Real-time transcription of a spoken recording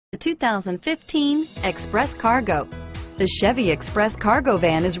The 2015 Express Cargo. The Chevy Express Cargo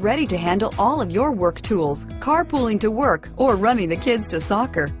van is ready to handle all of your work tools, carpooling to work, or running the kids to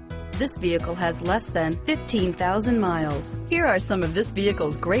soccer. This vehicle has less than 15,000 miles. Here are some of this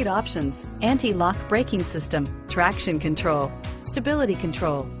vehicle's great options: anti-lock braking system, traction control, stability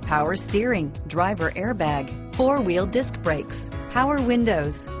control, power steering, driver airbag, four-wheel disc brakes, power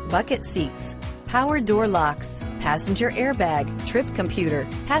windows, bucket seats, power door locks, passenger airbag, trip computer,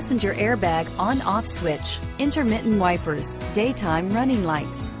 passenger airbag on-off switch, intermittent wipers, daytime running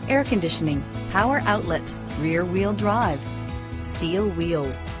lights, air conditioning, power outlet, rear wheel drive, steel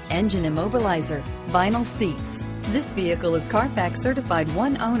wheels, engine immobilizer, vinyl seats. This vehicle is Carfax certified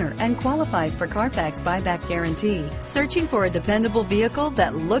one owner and qualifies for Carfax buyback guarantee. Searching for a dependable vehicle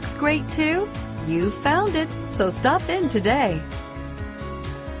that looks great too? You found it, so stop in today.